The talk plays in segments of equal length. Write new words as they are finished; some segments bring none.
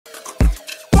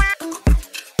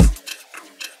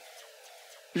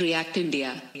React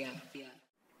India.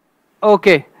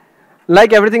 Okay.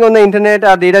 Like everything on the internet,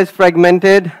 our data is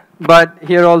fragmented, but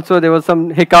here also there were some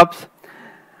hiccups.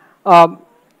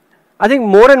 I think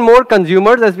more and more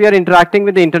consumers, as we are interacting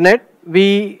with the internet,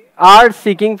 we are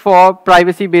seeking for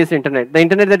privacy-based internet, the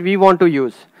internet that we want to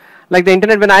use. Like the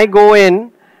internet, when I go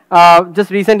in,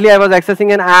 just recently I was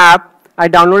accessing an app, I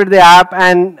downloaded the app,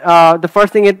 and the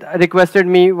first thing it requested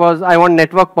me was, I want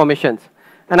network permissions.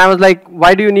 And I was like,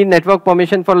 why do you need network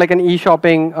permission for like an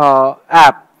e-shopping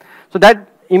app? So that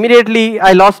immediately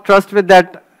I lost trust with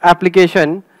that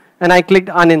application, and I clicked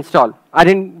uninstall. I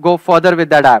didn't go further with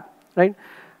that app, right?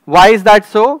 Why is that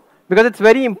so? Because it's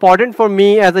very important for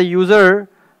me as a user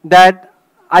that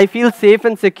I feel safe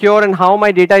and secure in how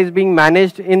my data is being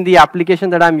managed in the application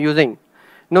that I'm using.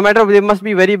 No matter, there must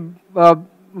be very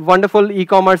wonderful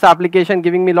e-commerce application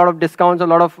giving me a lot of discounts, a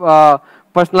lot of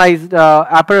personalized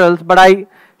apparels, but I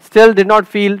still did not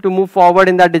feel to move forward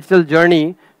in that digital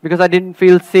journey because I didn't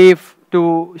feel safe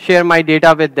to share my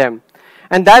data with them.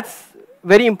 And that's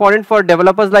very important for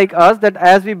developers like us, that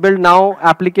as we build now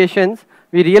applications,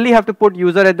 we really have to put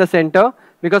user at the center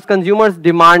because consumers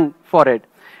demand for it.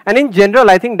 And in general,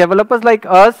 I think developers like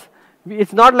us,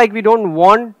 it's not like we don't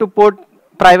want to put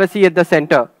privacy at the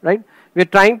center, right? We're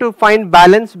trying to find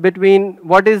balance between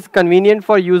what is convenient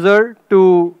for user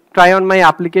to try on my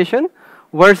application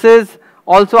versus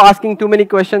also asking too many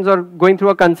questions or going through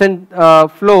a consent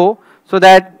flow so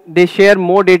that they share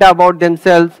more data about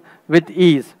themselves with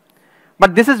ease.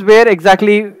 But this is where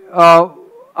exactly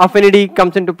Affinidi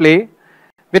comes into play.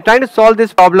 We're trying to solve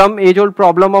this problem, age-old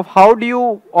problem of how do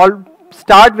you all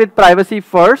start with privacy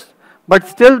first, but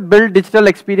still build digital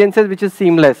experiences which is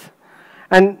seamless.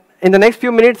 And in the next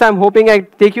few minutes, I'm hoping I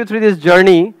take you through this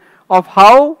journey of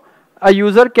how a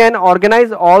user can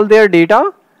organize all their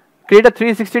data, create a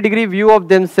 360-degree view of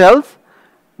themselves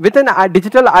with a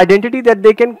digital identity that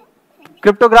they can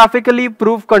cryptographically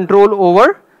prove control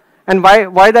over. And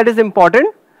why that is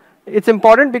important? It's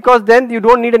important because then you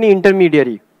don't need any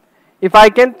intermediary. If I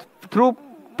can, through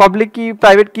public key,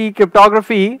 private key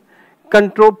cryptography,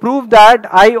 prove that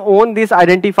I own this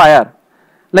identifier.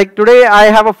 Like today, I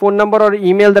have a phone number or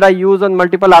email that I use on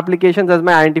multiple applications as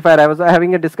my identifier. I was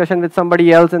having a discussion with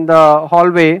somebody else in the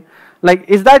hallway. Like,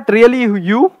 is that really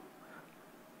you?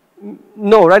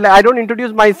 No, right? Like, I don't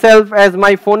introduce myself as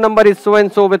my phone number is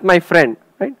so-and-so with my friend,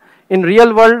 right? In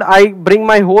real world, I bring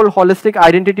my whole holistic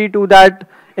identity to that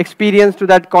experience, to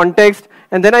that context,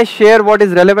 and then I share what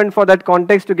is relevant for that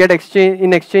context to get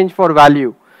in exchange for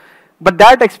value. But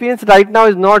that experience right now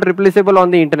is not replaceable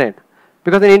on the internet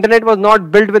because the internet was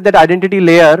not built with that identity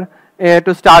layer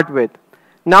to start with.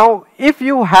 Now, if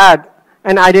you had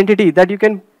an identity that you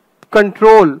can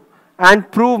control and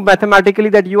prove mathematically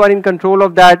that you are in control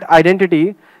of that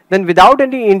identity, then without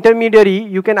any intermediary,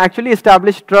 you can actually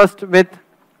establish trust with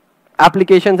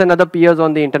applications and other peers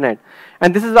on the internet.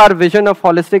 And this is our vision of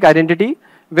holistic identity,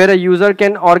 where a user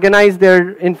can organize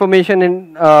their information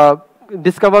and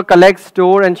discover, collect,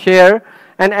 store, and share,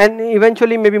 and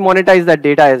eventually maybe monetize that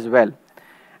data as well.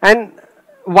 And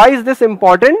why is this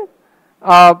important?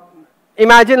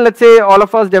 Imagine, let's say, all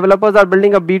of us developers are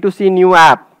building a B2C new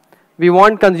app. We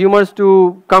want consumers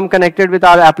to come connected with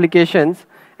our applications.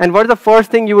 And what is the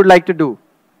first thing you would like to do?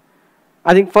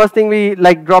 I think first thing we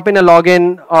like drop in a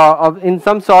login in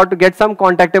some sort to get some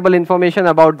contactable information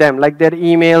about them, like their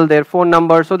email, their phone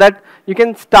number, so that you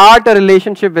can start a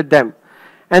relationship with them.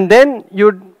 And then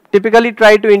you typically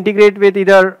try to integrate with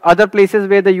either other places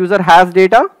where the user has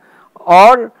data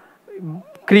or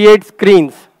create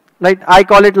screens. Right? I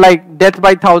call it like death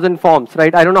by 1,000 forms.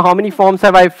 Right? I don't know how many forms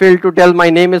have I filled to tell my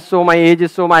name is so, my age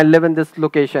is so, I live in this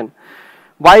location.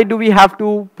 Why do we have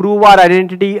to prove our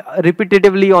identity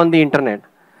repetitively on the internet?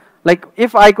 Like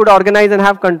if I could organize and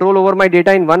have control over my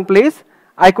data in one place,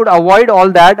 I could avoid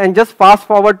all that and just fast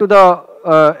forward to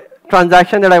the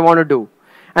transaction that I want to do.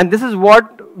 And this is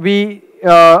what we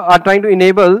are trying to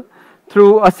enable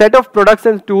through a set of products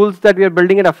and tools that we are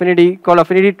building at Affinidi called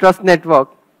Affinidi Trust Network.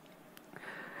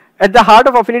 At the heart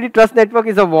of Affinidi Trust Network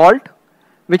is a vault,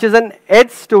 which is an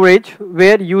edge storage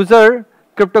where user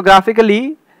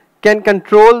cryptographically can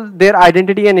control their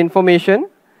identity and information.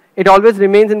 It always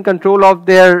remains in control of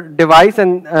their device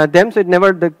and them, so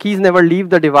the keys never leave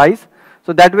the device.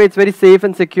 So that way it's very safe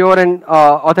and secure and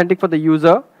authentic for the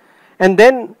user. And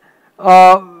then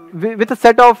with a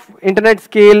set of internet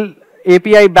scale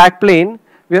API backplane,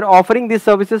 we are offering these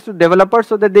services to developers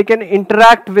so that they can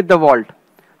interact with the vault.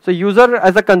 So user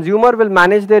as a consumer will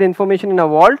manage their information in a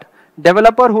vault.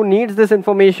 Developer who needs this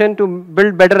information to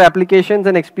build better applications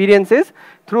and experiences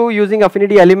through using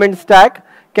Affinidi element stack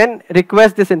can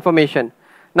request this information.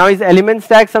 Now, is element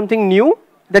stack something new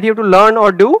that you have to learn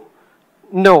or do?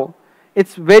 No.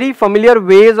 It's very familiar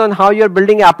ways on how you're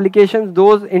building applications.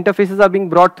 Those interfaces are being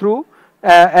brought through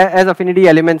as Affinidi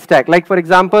element stack. Like, for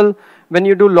example, when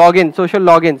you do login, social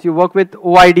logins, you work with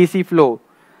OIDC flow.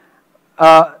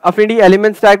 Affinidi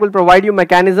element stack will provide you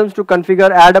mechanisms to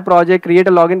configure, add a project, create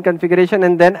a login configuration,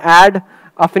 and then add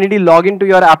Affinidi login to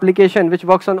your application, which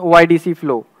works on OIDC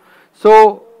flow.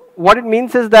 So what it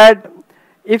means is that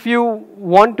if you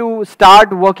want to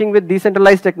start working with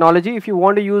decentralized technology, if you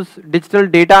want to use digital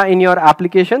data in your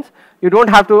applications, you don't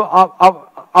have to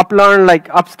uplearn, like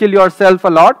upskill yourself a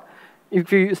lot.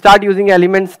 If you start using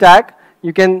element stack,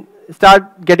 you can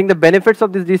start getting the benefits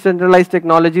of these decentralized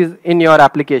technologies in your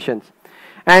applications.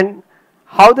 And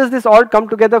how does this all come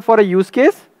together for a use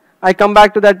case? I come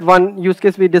back to that one use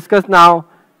case we discussed now.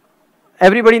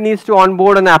 Everybody needs to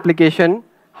onboard an application.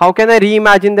 How can I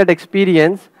reimagine that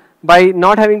experience by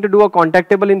not having to do a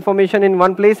contactable information in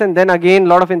one place and then again a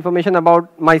lot of information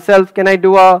about myself? Can I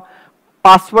do a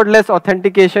passwordless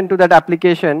authentication to that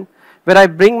application where I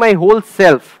bring my whole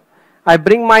self, I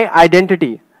bring my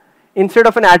identity. Instead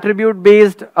of an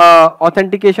attribute-based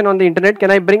authentication on the internet, can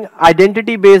I bring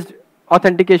identity-based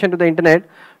authentication to the internet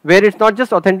where it's not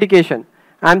just authentication.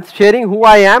 I'm sharing who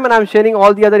I am and I'm sharing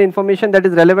all the other information that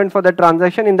is relevant for the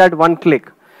transaction in that one click.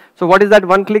 So what is that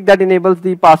one click that enables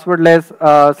the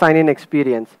passwordless sign-in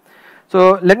experience?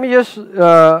 So let me just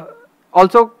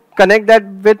also connect that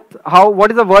with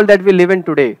what is the world that we live in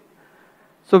today.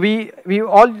 So we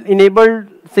all enabled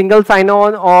single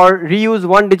sign-on or reuse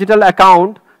one digital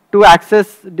account to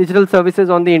access digital services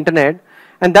on the internet.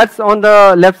 And that's on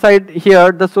the left side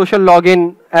here, the social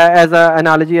login as an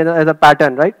analogy, as a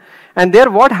pattern, right? And there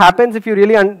what happens if you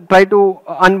really try to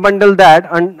unbundle that,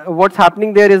 and what's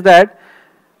happening there is that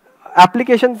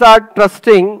applications are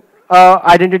trusting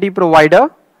identity provider,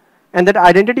 and that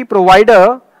identity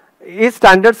provider is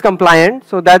standards compliant,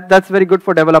 so that's very good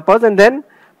for developers. And then,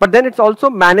 but then it also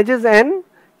manages and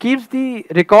keeps the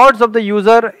records of the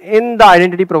user in the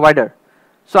identity provider.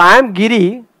 So I am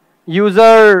Giri,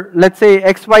 user, let's say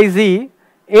XYZ,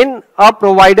 in a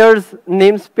provider's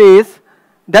namespace.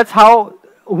 That's how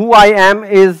who I am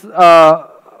is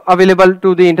available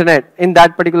to the internet in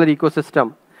that particular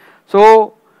ecosystem.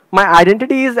 So my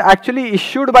identity is actually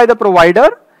issued by the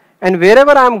provider, and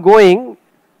wherever I'm going,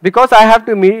 because I have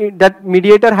to that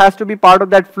mediator has to be part of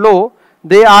that flow,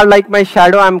 they are like my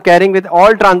shadow I'm carrying with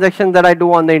all transactions that I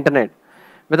do on the internet.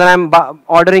 Whether I'm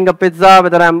ordering a pizza,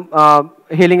 whether I'm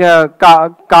hailing a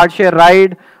car share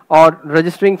ride, or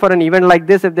registering for an event like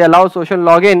this, if they allow social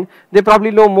login, they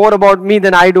probably know more about me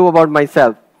than I do about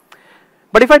myself.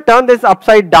 But if I turn this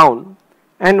upside down,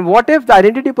 and what if the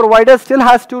identity provider still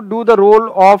has to do the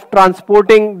role of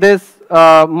transporting this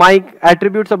my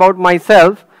attributes about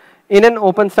myself in an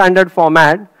open standard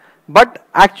format, but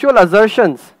actual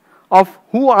assertions of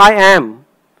who I am,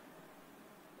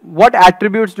 what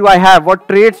attributes do I have, what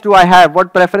traits do I have,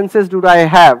 what preferences do I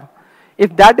have,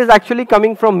 if that is actually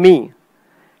coming from me.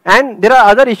 And there are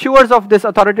other issuers of this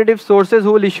authoritative sources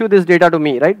who will issue this data to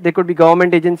me, right? There could be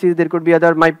government agencies, there could be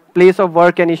other, my place of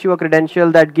work can issue a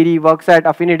credential that Giri works at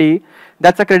Affinidi.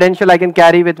 That's a credential I can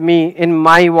carry with me in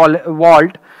my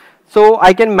vault. So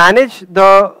I can manage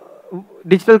the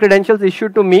digital credentials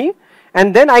issued to me,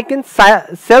 and then I can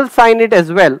self-sign it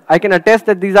as well. I can attest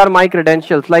that these are my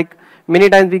credentials. Like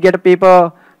many times we get a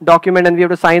paper document and we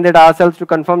have to sign that ourselves to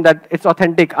confirm that it's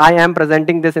authentic. I am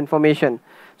presenting this information.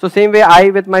 So same way I,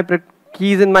 with my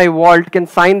keys in my vault, can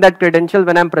sign that credential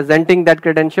when I'm presenting that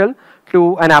credential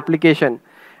to an application.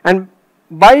 And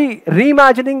by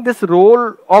reimagining this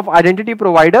role of identity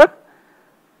provider,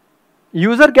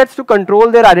 user gets to control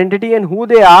their identity and who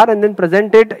they are and then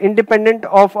present it independent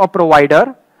of a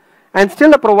provider. And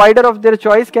still a provider of their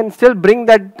choice can still bring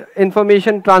that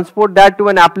information, transport that to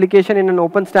an application in an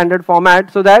open standard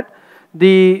format so that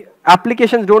the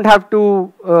applications don't have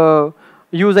to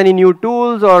use any new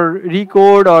tools or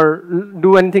recode or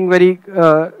do anything very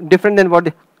different than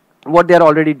what they are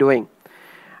already doing.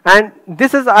 And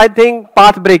this is, I think,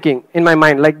 path breaking in my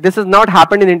mind. Like this has not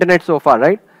happened in internet so far,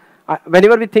 right?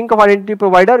 Whenever we think of identity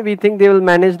provider, we think they will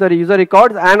manage the user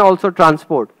records and also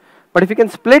transport. But if you can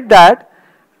split that,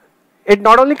 it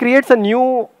not only creates a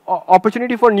new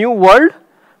opportunity for new world,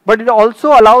 but it also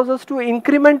allows us to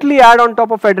incrementally add on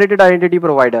top of federated identity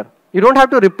provider. You don't have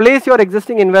to replace your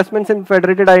existing investments in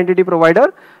federated identity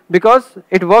provider because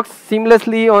it works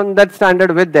seamlessly on that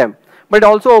standard with them. But it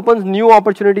also opens new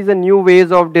opportunities and new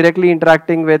ways of directly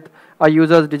interacting with a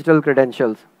user's digital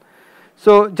credentials.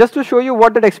 So just to show you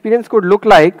what that experience could look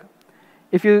like,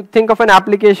 if you think of an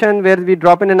application where we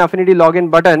drop in an Affinidi login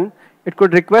button, it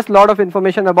could request a lot of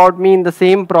information about me in the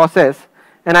same process,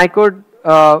 and I could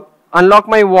unlock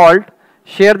my vault,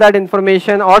 share that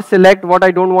information, or select what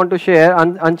I don't want to share,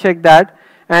 uncheck that,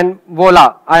 and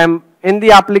voila, I am in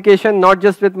the application, not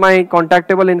just with my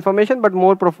contactable information, but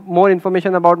more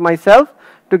information about myself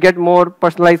to get more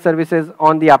personalized services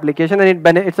on the application,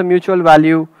 and it's a mutual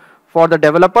value for the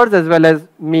developers as well as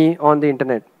me on the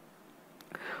internet.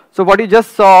 So what you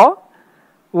just saw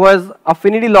was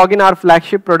Affinidi Login, our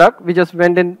flagship product. We just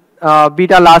went in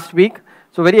beta last week.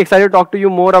 So very excited to talk to you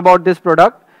more about this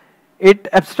product. It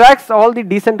abstracts all the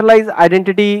decentralized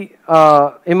identity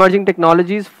emerging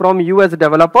technologies from you as a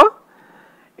developer.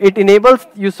 It enables,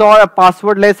 you saw, a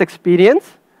passwordless experience,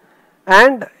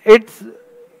 and it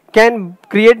can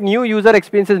create new user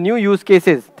experiences, new use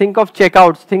cases. Think of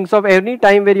checkouts, think of any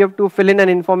time where you have to fill in an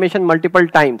information multiple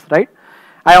times, right?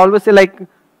 I always say, like,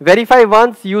 verify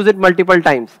once, use it multiple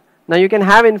times. Now you can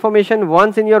have information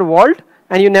once in your vault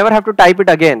and you never have to type it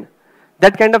again.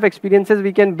 That kind of experiences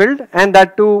we can build, and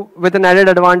that too with an added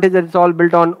advantage that it's all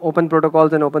built on open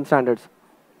protocols and open standards.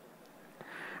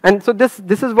 And so this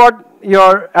is what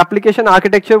your application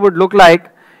architecture would look like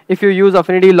if you use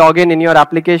Affinidi Login in your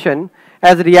application.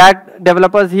 As React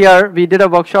developers here, we did a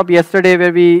workshop yesterday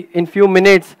where in few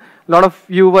minutes, a lot of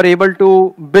you were able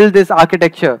to build this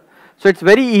architecture. So it's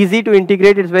very easy to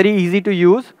integrate, it's very easy to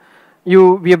use.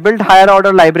 We have built higher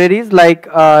order libraries like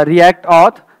React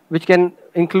Auth, which can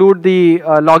include the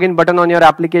login button on your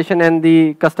application and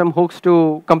the custom hooks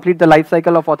to complete the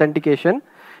lifecycle of authentication.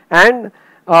 And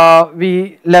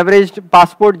we leveraged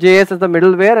Passport.js as the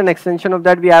middleware, and extension of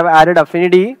that we have added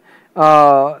Affinidi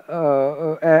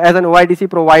as an OIDC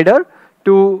provider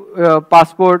to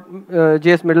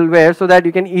Passport.js middleware, so that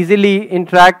you can easily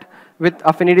interact with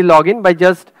Affinidi Login by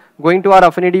just going to our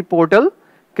Affinidi portal,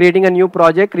 creating a new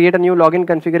project, create a new login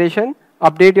configuration,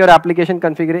 update your application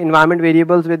environment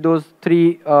variables with those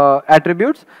 3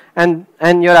 attributes, and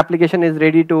your application is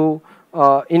ready to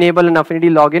enable an Affinidi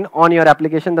Login on your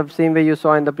application the same way you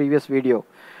saw in the previous video.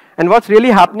 And what's really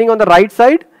happening on the right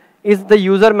side is the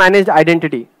user managed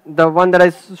identity, the one that I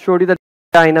showed you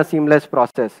in a seamless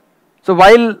process. So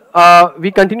while we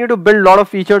continue to build a lot of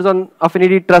features on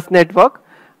Affinidi Trust Network,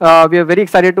 we are very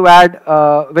excited to add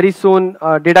very soon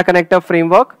data connector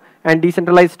framework and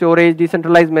decentralized storage,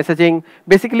 decentralized messaging,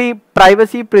 basically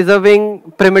privacy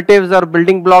preserving primitives or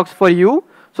building blocks for you,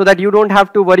 so that you don't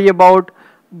have to worry about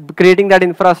creating that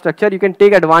infrastructure. You can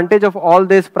take advantage of all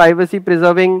this privacy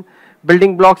preserving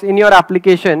building blocks in your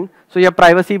application, so you have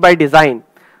privacy by design.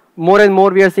 More and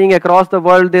more we are seeing across the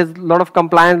world, there's a lot of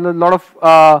compliance, a lot of,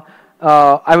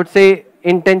 I would say,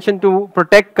 intention to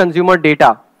protect consumer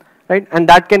data. Right? And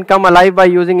that can come alive by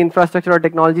using infrastructure or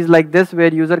technologies like this,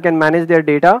 where user can manage their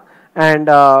data, and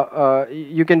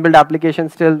you can build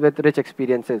applications still with rich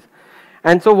experiences.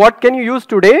 And so what can you use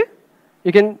today?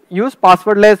 You can use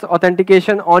passwordless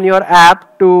authentication on your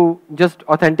app to just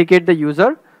authenticate the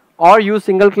user, or use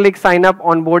single-click sign-up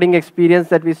onboarding experience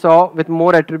that we saw with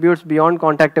more attributes beyond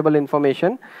contactable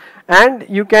information. And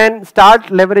you can start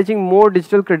leveraging more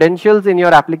digital credentials in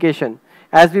your application.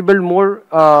 As we build more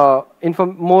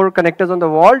connectors on the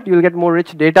vault, you'll get more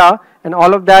rich data, and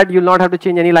all of that you'll not have to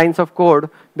change any lines of code,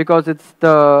 because it's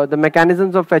the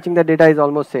mechanisms of fetching the data is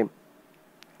almost same.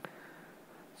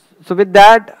 So with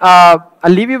that,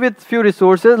 I'll leave you with few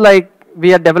resources. Like,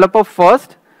 we are developer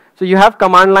first, so you have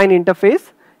command line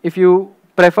interface. If you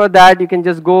prefer that, you can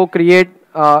just go create.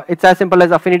 It's as simple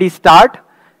as Affinidi start,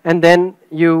 and then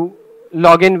you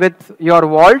log in with your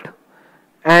vault.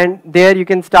 And there you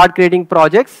can start creating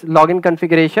projects, login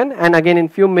configuration, and again in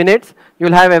few minutes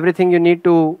you'll have everything you need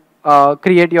to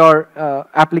create your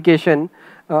application,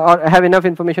 or have enough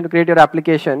information to create your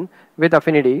application with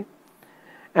Affinidi.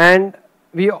 And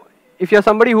if you're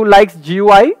somebody who likes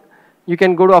GUI, you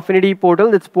can go to Affinidi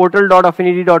portal. It's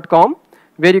portal.affinidi.com,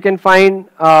 where you can find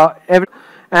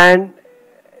and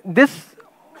this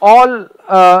all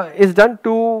is done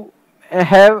to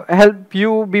help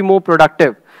you be more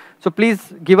productive. So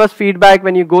please give us feedback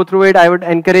when you go through it. I would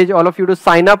encourage all of you to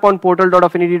sign up on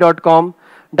portal.affinidi.com,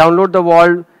 download the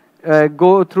vault,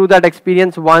 go through that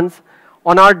experience once.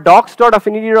 On our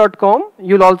docs.affinidi.com,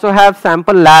 you'll also have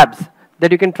sample labs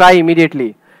that you can try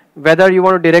immediately. Whether you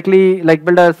want to directly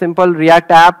build a simple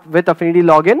React app with Affinidi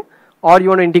Login, or you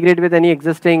want to integrate with any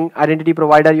existing identity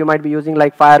provider you might be using,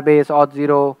 like Firebase,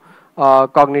 Auth0,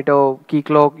 Cognito,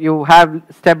 Keycloak. You have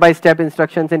step-by-step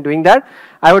instructions in doing that.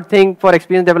 I would think for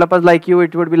experienced developers like you,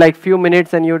 it would be like few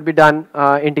minutes and you would be done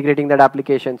integrating that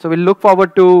application. So we'll look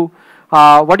forward to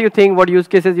what do you think, what use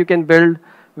cases you can build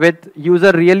with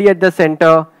user really at the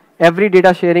center, every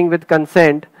data sharing with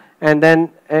consent, and then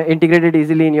integrate it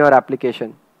easily in your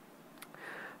application.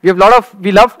 We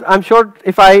have I'm sure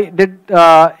if I did,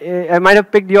 I might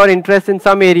have picked your interest in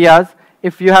some areas.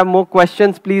 If you have more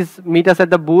questions, please meet us at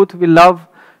the booth. We love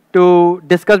to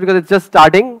discuss because it's just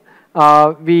starting.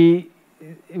 We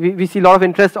see a lot of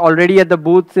interest already at the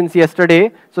booth since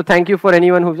yesterday. So thank you for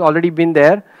anyone who's already been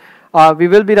there. We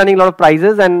will be running a lot of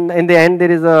prizes, and in the end,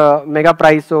 there is a mega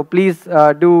prize. So please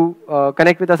do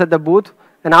connect with us at the booth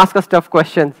and ask us tough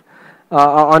questions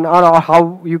on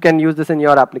how you can use this in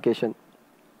your application.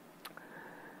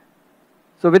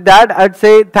 So with that, I'd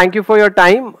say thank you for your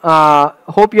time.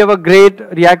 Hope you have a great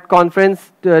React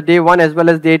conference day 1 as well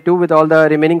as day 2 with all the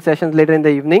remaining sessions later in the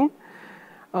evening.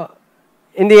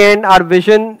 In the end, our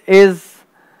vision is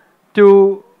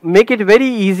to make it very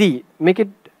easy, make it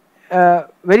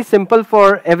very simple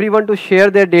for everyone to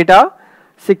share their data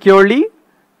securely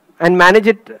and manage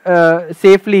it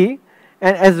safely,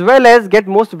 and as well as get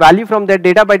most value from their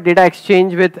data by data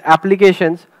exchange with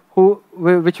applications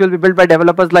which will be built by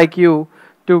developers like you,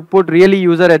 to put really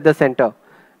user at the center.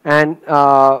 And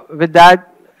with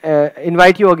that,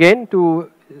 invite you again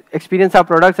to experience our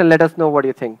products and let us know what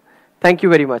you think. Thank you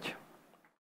very much.